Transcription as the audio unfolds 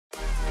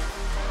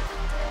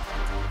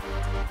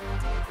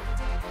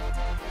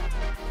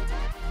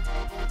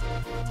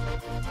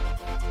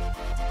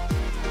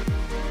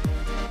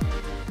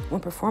When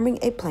performing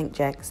a plank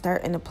jack,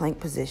 start in the plank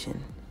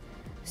position.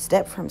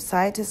 Step from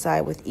side to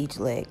side with each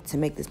leg. To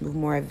make this move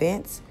more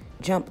advanced,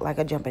 jump like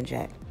a jumping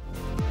jack.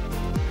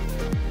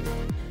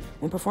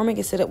 When performing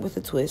a sit-up with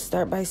a twist,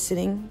 start by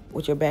sitting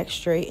with your back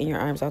straight and your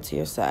arms out to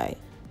your side.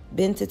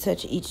 Bend to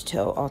touch each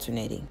toe,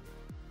 alternating.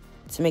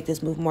 To make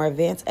this move more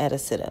advanced, add a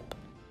sit-up.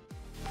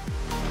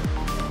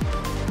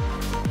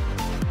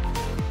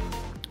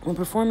 When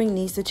performing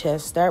knees to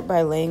chest, start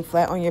by laying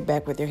flat on your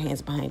back with your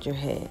hands behind your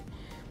head.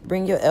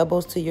 Bring your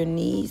elbows to your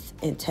knees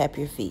and tap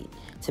your feet.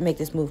 To make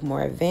this move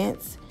more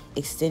advanced,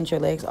 extend your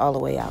legs all the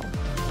way out.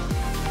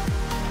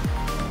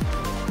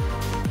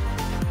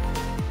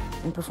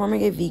 When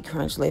performing a V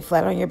crunch, lay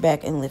flat on your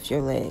back and lift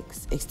your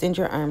legs. Extend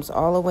your arms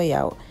all the way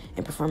out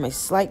and perform a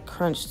slight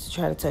crunch to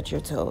try to touch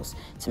your toes.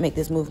 To make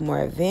this move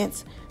more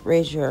advanced,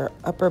 raise your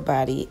upper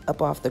body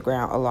up off the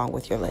ground along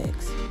with your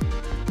legs.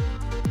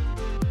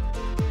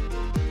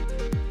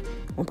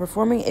 When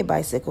performing a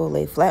bicycle,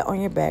 lay flat on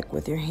your back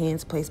with your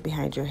hands placed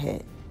behind your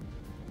head.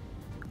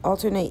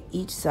 Alternate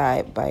each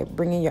side by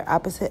bringing your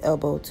opposite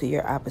elbow to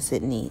your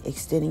opposite knee,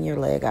 extending your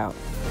leg out.